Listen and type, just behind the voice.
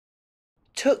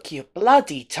took your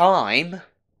bloody time.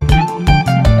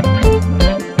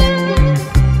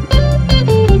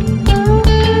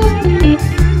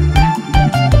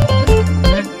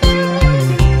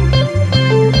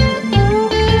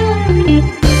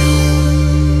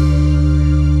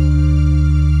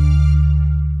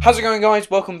 How's it going, guys?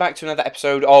 Welcome back to another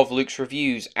episode of Luke's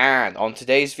Reviews, and on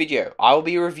today's video I'll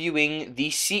be reviewing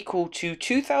the sequel to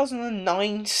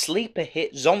 2009 sleeper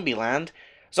hit Zombieland,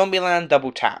 Zombieland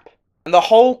Double Tap. And the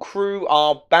whole crew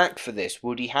are back for this.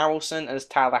 Woody Harrelson as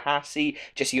Tallahassee,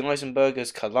 Jesse Eisenberg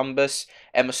as Columbus,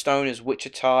 Emma Stone as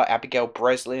Wichita, Abigail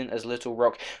Breslin as Little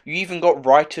Rock. You even got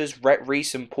writers Rhett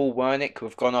Reese and Paul Wernick, who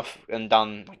have gone off and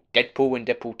done Deadpool and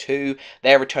Deadpool 2.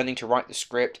 They're returning to write the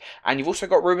script. And you've also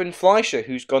got Ruben Fleischer,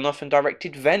 who's gone off and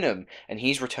directed Venom, and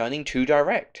he's returning to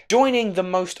direct. Joining the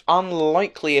most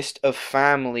unlikeliest of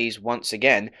families once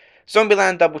again,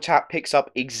 Zombieland Double Tap picks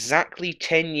up exactly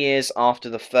 10 years after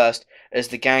the first, as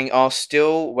the gang are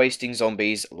still wasting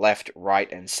zombies left, right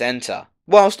and centre,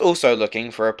 whilst also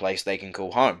looking for a place they can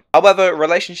call home. However,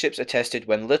 relationships are tested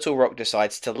when Little Rock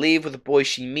decides to leave with a boy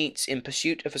she meets in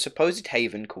pursuit of a supposed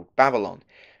haven called Babylon,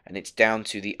 and it's down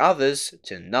to the others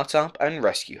to nut up and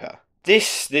rescue her.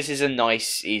 This is a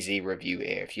nice, easy review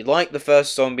here. If you like the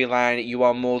first Zombieland, you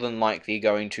are more than likely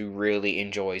going to really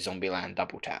enjoy Zombieland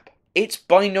Double Tap. It's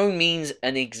by no means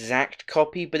an exact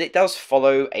copy, but it does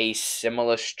follow a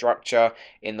similar structure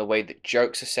in the way that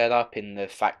jokes are set up, in the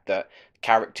fact that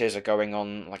characters are going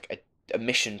on like a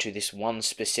mission to this one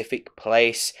specific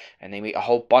place, and they meet a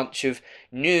whole bunch of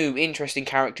new, interesting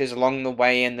characters along the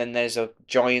way, and then there's a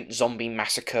giant zombie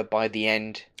massacre by the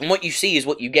end. And what you see is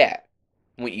what you get.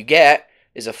 What you get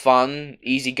is a fun,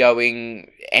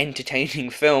 easygoing,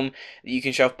 entertaining film that you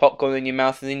can shove popcorn in your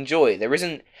mouth and enjoy. There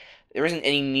isn't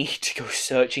any need to go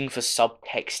searching for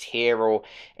subtext here or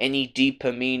any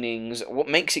deeper meanings. What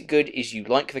makes it good is you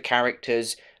like the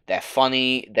characters, they're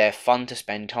funny, they're fun to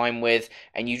spend time with,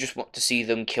 and you just want to see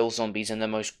them kill zombies in the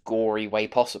most gory way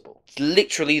possible. It's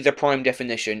literally the prime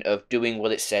definition of doing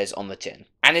what it says on the tin.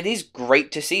 And it is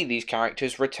great to see these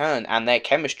characters return, and their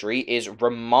chemistry is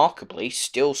remarkably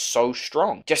still so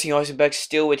strong. Jesse Eisenberg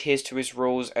still adheres to his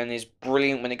rules and is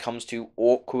brilliant when it comes to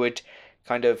awkward,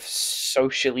 kind of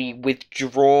socially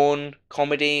withdrawn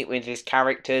comedy with his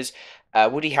characters.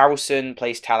 Woody Harrelson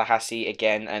plays Tallahassee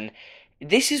again, and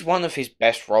this is one of his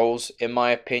best roles, in my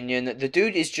opinion. The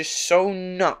dude is just so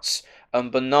nuts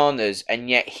and bananas, and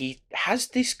yet he has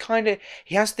this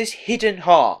hidden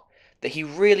heart that he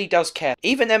really does care.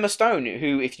 Even Emma Stone,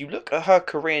 who, if you look at her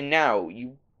career now,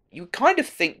 you kind of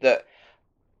think that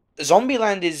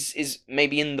Zombieland is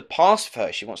maybe in the past for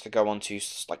her. She wants to go on to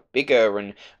like bigger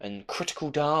and critical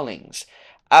darlings.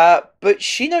 But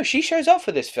she shows up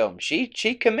for this film. She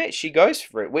commits, she goes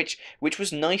for it, which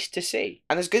was nice to see.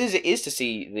 And as good as it is to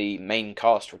see the main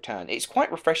cast return, it's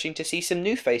quite refreshing to see some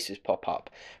new faces pop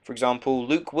up. For example,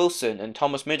 Luke Wilson and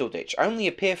Thomas Middleditch only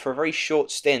appear for a very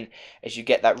short stint, as you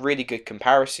get that really good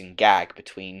comparison gag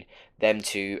between them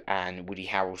two and Woody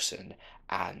Harrelson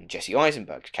and Jesse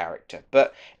Eisenberg's character,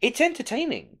 but it's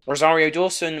entertaining. Rosario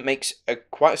Dawson makes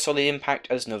quite a solid impact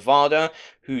as Nevada,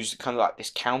 who's kind of like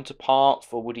this counterpart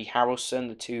for Woody Harrelson.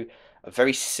 The two are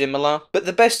very similar, but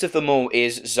the best of them all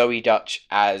is Zoey Deutch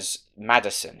as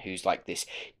Madison, who's like this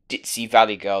ditzy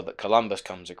valley girl that Columbus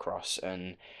comes across,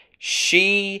 and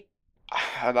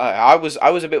I was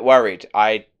a bit worried.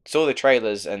 I saw the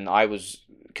trailers and I was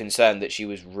concerned that she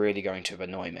was really going to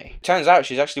annoy me. Turns out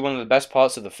she's actually one of the best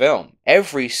parts of the film.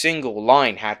 Every single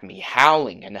line had me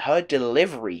howling, and her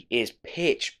delivery is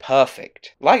pitch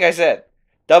perfect. Like I said,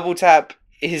 Double Tap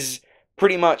is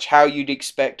pretty much how you'd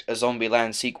expect a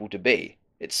Zombieland sequel to be.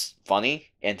 It's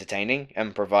funny, entertaining,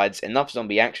 and provides enough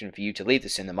zombie action for you to leave the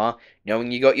cinema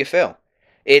knowing you got your fill.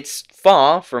 It's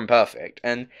far from perfect,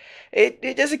 and it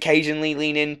does occasionally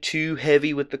lean in too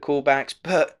heavy with the callbacks,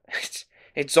 but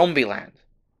it's Zombieland.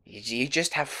 You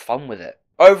just have fun with it.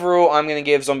 Overall, I'm going to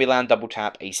give Zombieland Double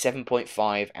Tap a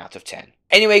 7.5 out of 10.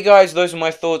 Anyway, guys, those are my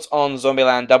thoughts on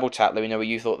Zombieland Double Tap. Let me know what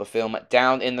you thought of the film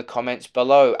down in the comments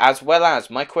below, as well as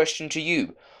my question to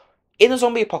you. In a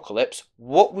zombie apocalypse,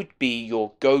 what would be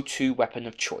your go-to weapon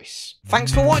of choice?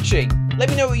 Thanks for watching! Let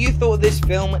me know what you thought of this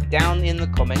film down in the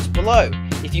comments below.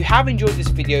 If you have enjoyed this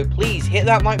video, please hit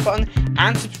that like button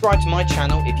and subscribe to my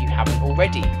channel if you haven't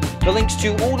already. The links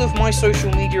to all of my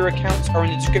social media accounts are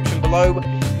in the description below.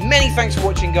 Many thanks for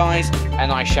watching, guys,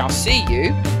 and I shall see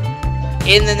you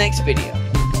in the next video.